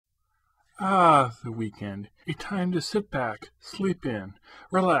Ah, the weekend. A time to sit back, sleep in,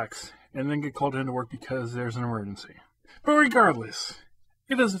 relax, and then get called into work because there's an emergency. But regardless,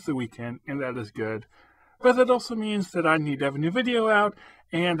 it is the weekend, and that is good. But that also means that I need to have a new video out,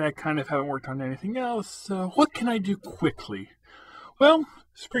 and I kind of haven't worked on anything else, so what can I do quickly? Well,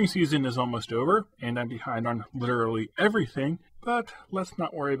 spring season is almost over, and I'm behind on literally everything, but let's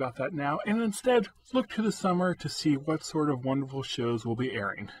not worry about that now, and instead look to the summer to see what sort of wonderful shows will be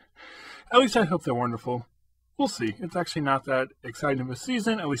airing. At least I hope they're wonderful. We'll see. It's actually not that exciting of a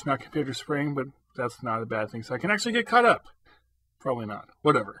season, at least not compared to spring, but that's not a bad thing, so I can actually get caught up. Probably not.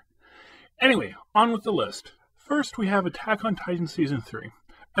 Whatever. Anyway, on with the list. First, we have Attack on Titan Season 3.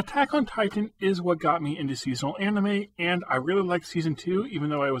 Attack on Titan is what got me into seasonal anime, and I really like Season 2, even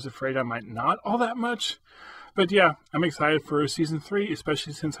though I was afraid I might not all that much. But yeah, I'm excited for Season 3,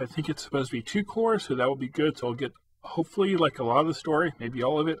 especially since I think it's supposed to be 2 core, so that will be good, so I'll get hopefully like a lot of the story, maybe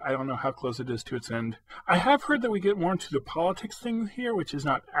all of it. I don't know how close it is to its end. I have heard that we get more into the politics thing here, which is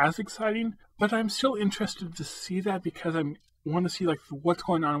not as exciting, but I'm still interested to see that because I want to see like what's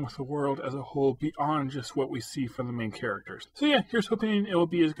going on with the world as a whole beyond just what we see from the main characters. So yeah, here's hoping it will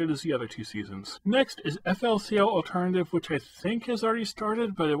be as good as the other 2 seasons. Next is FLCL Alternative, which I think has already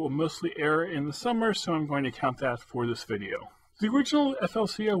started, but it will mostly air in the summer, so I'm going to count that for this video. The original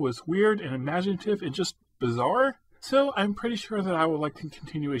FLCL was weird and imaginative and just bizarre, so I'm pretty sure that I will like the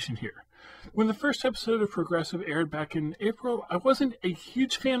continuation here. When the first episode of Progressive aired back in April, I wasn't a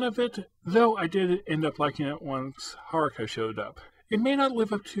huge fan of it, though I did end up liking it once Haruka showed up. It may not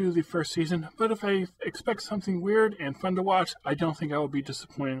live up to the first season, but if I expect something weird and fun to watch, I don't think I will be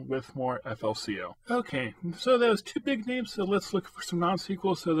disappointed with more FLCL. Okay, so that was 2 big names, so let's look for some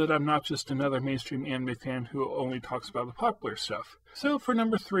non-sequels so that I'm not just another mainstream anime fan who only talks about the popular stuff. So for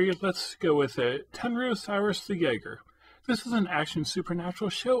number 3, let's go with Tenryu Cyrus the Jaeger. This is an action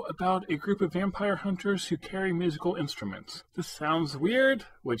supernatural show about a group of vampire hunters who carry musical instruments. This sounds weird,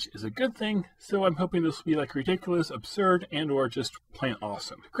 which is a good thing, so I'm hoping this will be like ridiculous, absurd, and or just plain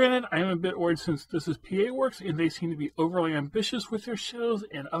awesome. Granted, I am a bit worried since this is PA Works and they seem to be overly ambitious with their shows,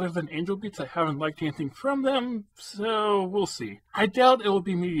 and other than Angel Beats, I haven't liked anything from them, so we'll see. I doubt it will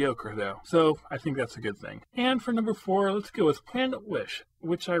be mediocre though, so I think that's a good thing. And for number 4, let's go with Planet Wish,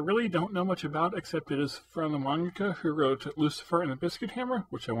 which I really don't know much about, except it is from the mangaka who wrote Lucifer and the Biscuit Hammer,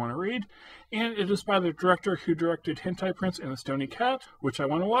 which I want to read, and it is by the director who directed Hentai Prince and the Stony Cat, which I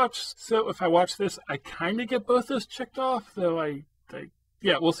want to watch. So if I watch this, I kind of get both those checked off, though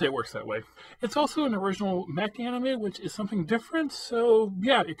yeah, we'll say it works that way. It's also an original mech anime, which is something different, so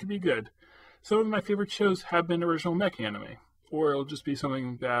yeah, it could be good. Some of my favorite shows have been original mech anime, or it'll just be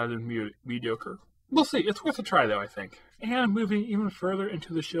something bad and mediocre. We'll see. It's worth a try, though, I think. And moving even further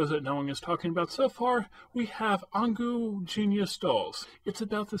into the shows that no one is talking about so far, we have Angu Genius Dolls. It's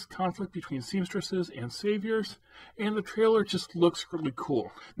about this conflict between seamstresses and saviors, and the trailer just looks really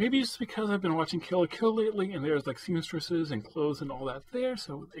cool. Maybe it's because I've been watching Kill la Kill lately, and there's like seamstresses and clothes and all that there,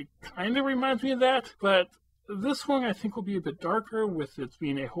 so it kind of reminds me of that, but this one I think will be a bit darker with it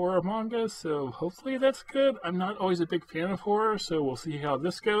being a horror manga, so hopefully that's good. I'm not always a big fan of horror, so we'll see how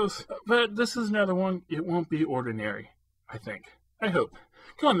this goes. But this is another one, it won't be ordinary, I think. I hope.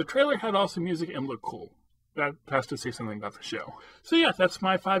 Come on, the trailer had awesome music and looked cool. That has to say something about the show. So yeah, that's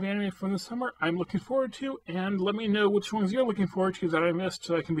my 5 anime from the summer I'm looking forward to, and let me know which ones you're looking forward to that I missed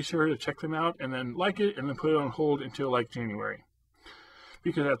so I can be sure to check them out and then like it and then put it on hold until like January.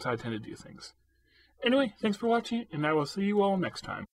 Because that's how I tend to do things. Anyway, thanks for watching, and I will see you all next time.